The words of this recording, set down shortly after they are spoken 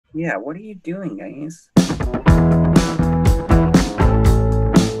Yeah, what are you doing, guys?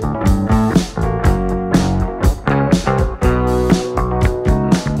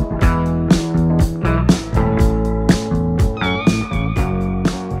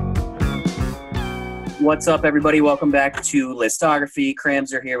 What's up, everybody? Welcome back to Listography.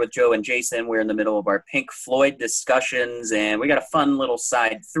 Crams are here with Joe and Jason. We're in the middle of our Pink Floyd discussions, and we got a fun little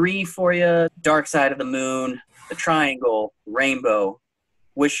side three for you. Dark Side of the Moon, The Triangle, Rainbow,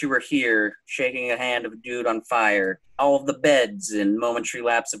 Wish You Were Here, Shaking a Hand of a Dude on Fire, All of the Beds, and Momentary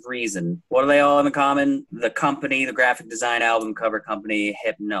Lapse of Reason. What do they all have in common? The company, the graphic design album cover company,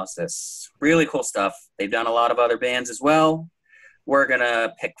 Hipgnosis. Really cool stuff. They've done a lot of other bands as well. We're going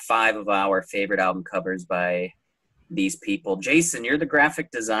to pick 5 of our favorite album covers by these people. Jason, you're the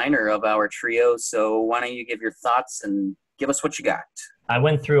graphic designer of our trio, so why don't you give your thoughts and give us what you got? I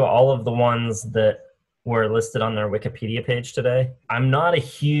went through all of the ones that were listed on their Wikipedia page today. I'm not a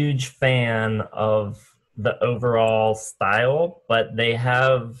huge fan of the overall style, but they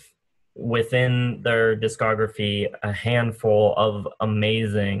have within their discography a handful of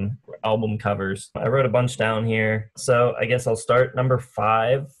amazing album covers. I wrote a bunch down here. So I guess I'll start. Number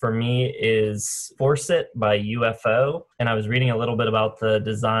 5 for me is Force It by UFO. And I was reading a little bit about the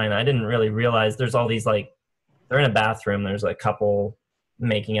design. I didn't really realize there's all these they're in a bathroom. There's a couple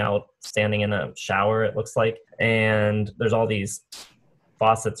making out, standing in a shower, it looks like. And there's all these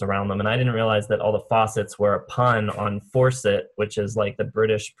faucets around them. And I didn't realize that all the faucets were a pun on faucet, which is like the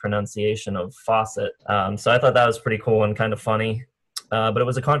British pronunciation of faucet. So I thought that was pretty cool and kind of funny. But it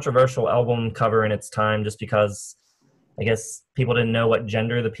was a controversial album cover in its time just because I guess people didn't know what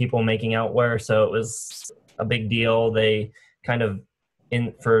gender the people making out were. So it was a big deal. They kind of,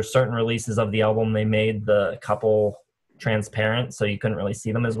 for certain releases of the album, they made the couple transparent so you couldn't really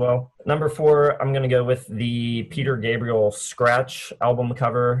see them as well. Number 4, I'm going to go with the Peter Gabriel Scratch album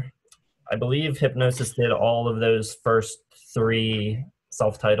cover. I believe Hipgnosis did all of those first 3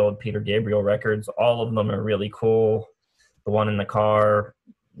 self-titled Peter Gabriel records. All of them are really cool. The one in the car,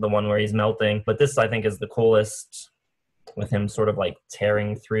 the one where he's melting. But this, I think, is the coolest, with him sort of like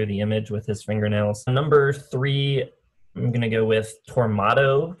tearing through the image with his fingernails. Number 3, I'm going to go with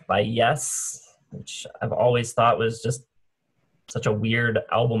Tormato by Yes, which I've always thought was just such a weird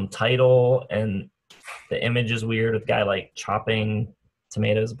album title, and the image is weird with the guy like chopping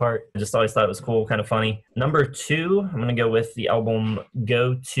tomatoes apart. I just always thought it was cool, kind of funny. Number 2, I'm going to go with the album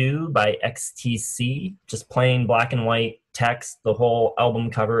Go To by XTC. Just plain black and white text. The whole album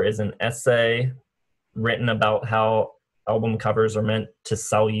cover is an essay written about how album covers are meant to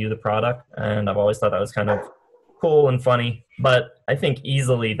sell you the product, and I've always thought that was kind of cool and funny. But I think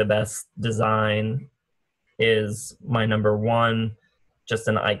easily the best design is my number 1, just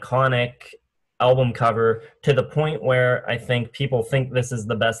an iconic album cover, to the point where I think people think this is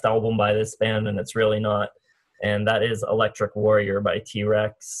the best album by this band, and it's really not. And that is Electric Warrior by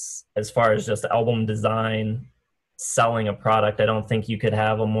T-Rex. As far as just album design, selling a product, I don't think you could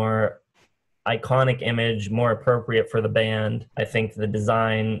have a more iconic image, more appropriate for the band. I think the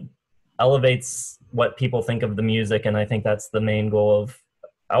design elevates what people think of the music, and I think that's the main goal of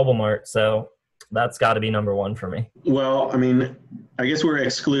album art. So that's got to be number 1 for me. Well, I mean, I guess we're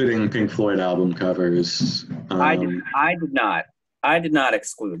excluding Pink Floyd album covers. I did not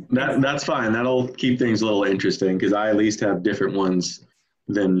exclude. That's fine. That'll keep things a little interesting because I at least have different ones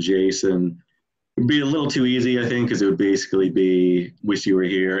than Jason. It'd be a little too easy, I think, because it would basically be Wish You Were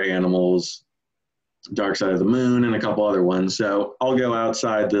Here, Animals, Dark Side of the Moon, and a couple other ones. So I'll go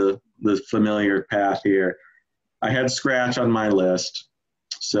outside the familiar path here. I had Scratch on my list.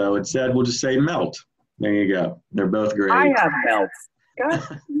 So instead, we'll just say Melt. There you go. They're both great. I have Melt.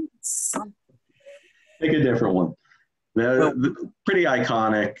 God, Pick a different one. The pretty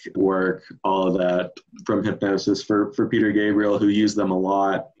iconic work, all of that from Hipgnosis for Peter Gabriel, who used them a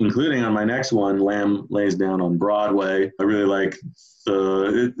lot, including on my next one, Lamb Lays Down on Broadway. I really like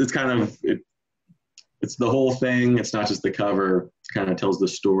it's kind of, it's the whole thing. It's not just the cover. It kind of tells the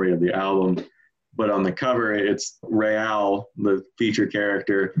story of the album. But on the cover, it's Real, the feature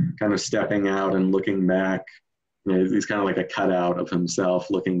character, kind of stepping out and looking back. You know, he's kind of like a cutout of himself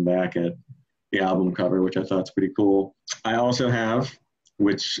looking back at the album cover, which I thought is pretty cool. I also have,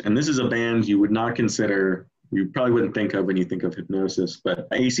 and this is a band you would not consider, you probably wouldn't think of when you think of Hipgnosis, but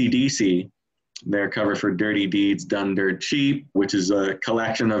AC/DC, their cover for Dirty Deeds Done Dirt Cheap, which is a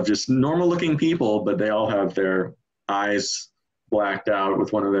collection of just normal-looking people, but they all have their eyes blacked out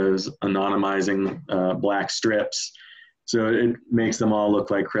with one of those anonymizing black strips. So it makes them all look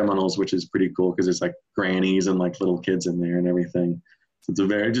like criminals, which is pretty cool because it's like grannies and like little kids in there and everything. It's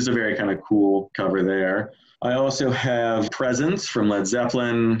just a very kind of cool cover there. I also have Presence from Led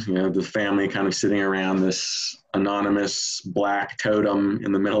Zeppelin, the family kind of sitting around this anonymous black totem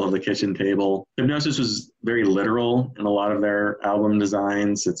in the middle of the kitchen table. Hipgnosis was very literal in a lot of their album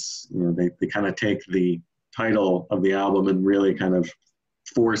designs. It's, they kind of take the title of the album and really kind of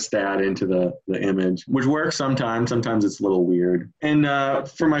force that into the image, which works sometimes. Sometimes it's a little weird. And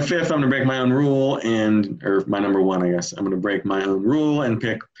for my fifth, I'm going to break my own rule or my number one, I guess. I'm going to break my own rule and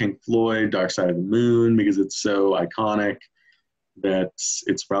pick Pink Floyd, Dark Side of the Moon, because it's so iconic that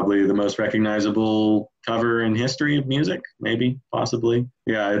it's probably the most recognizable cover in history of music, maybe, possibly.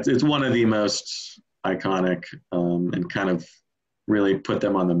 Yeah, it's one of the most iconic and kind of really put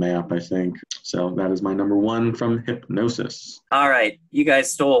them on the map, I think. So that is my number one from Hipgnosis. All right. You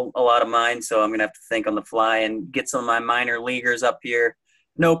guys stole a lot of mine, so I'm going to have to think on the fly and get some of my minor leaguers up here.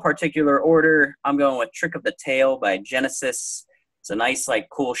 No particular order. I'm going with Trick of the Tail by Genesis. It's a nice,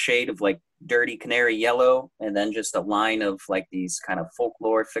 cool shade of, dirty canary yellow, and then just a line of, these kind of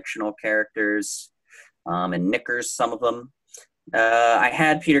folklore fictional characters and knickers, some of them. I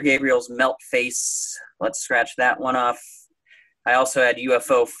had Peter Gabriel's Melt Face. Let's scratch that one off. I also had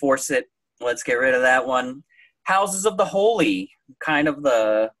UFO Force It. Let's get rid of that one. Houses of the Holy, kind of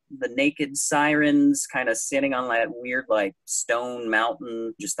the naked sirens kind of sitting on that weird stone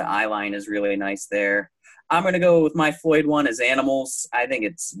mountain. Just the eye line is really nice there. I'm going to go with my Floyd one as Animals. I think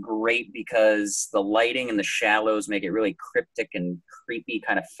it's great because the lighting and the shallows make it really cryptic and creepy,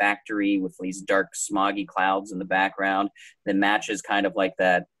 kind of factory with these dark smoggy clouds in the background that matches kind of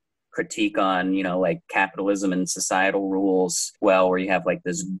that critique on, capitalism and societal rules, where you have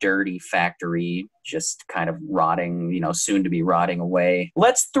this dirty factory just kind of rotting, soon to be rotting away.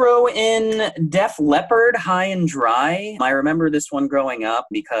 Let's throw in Def Leppard, High and Dry. I remember this one growing up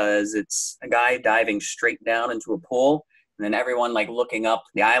because it's a guy diving straight down into a pool, and then everyone looking up.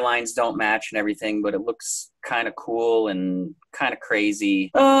 The eye lines don't match and everything, but it looks kind of cool and kind of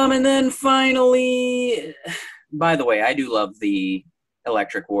crazy. And then finally, by the way, I do love the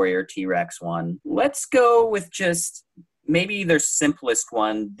Electric Warrior T-Rex one. Let's go with just maybe their simplest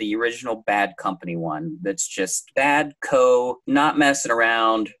one, the original Bad Company one. That's just Bad Co, not messing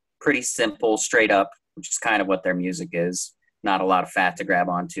around, pretty simple, straight up, which is kind of what their music is. Not a lot of fat to grab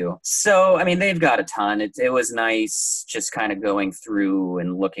onto. So, they've got a ton. It was nice just kind of going through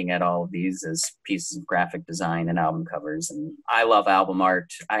and looking at all of these as pieces of graphic design and album covers. And I love album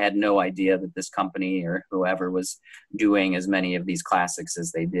art. I had no idea that this company or whoever was doing as many of these classics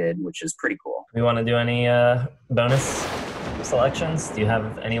as they did, which is pretty cool. We want to do any bonus selections? Do you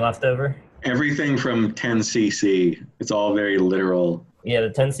have any left over? Everything from 10cc. It's all very literal. Yeah, the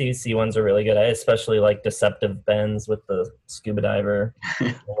 10cc ones are really good. I especially like Deceptive Bends with the scuba diver,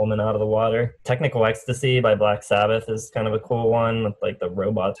 the woman out of the water. Technical Ecstasy by Black Sabbath is kind of a cool one, with the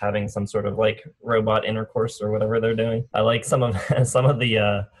robots having some sort of robot intercourse or whatever they're doing. I like some of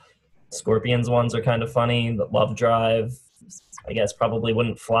the Scorpions ones are kind of funny. The Love Drive, I guess, probably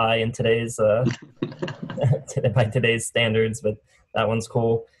wouldn't fly in today's by today's standards, but that one's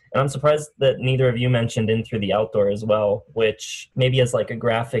cool. And I'm surprised that neither of you mentioned In Through the Outdoor as well, which maybe as a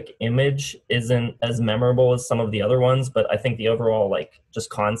graphic image isn't as memorable as some of the other ones, but I think the overall just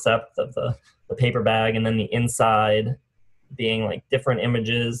concept of the paper bag and then the inside being different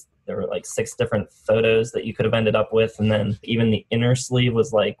images. There were 6 different photos that you could have ended up with, and then even the inner sleeve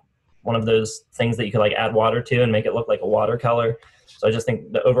was one of those things that you could add water to and make it look like a watercolor. So I just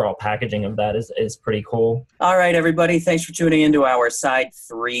think the overall packaging of that is pretty cool. All right, everybody. Thanks for tuning into our side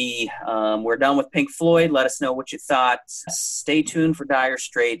 3. We're done with Pink Floyd. Let us know what you thought. Stay tuned for Dire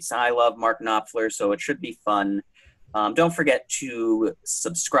Straits. I love Mark Knopfler, so it should be fun. Don't forget to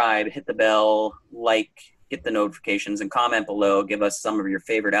subscribe, hit the bell, get the notifications, and comment below. Give us some of your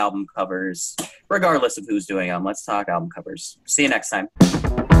favorite album covers, regardless of who's doing them. Let's talk album covers. See you next time.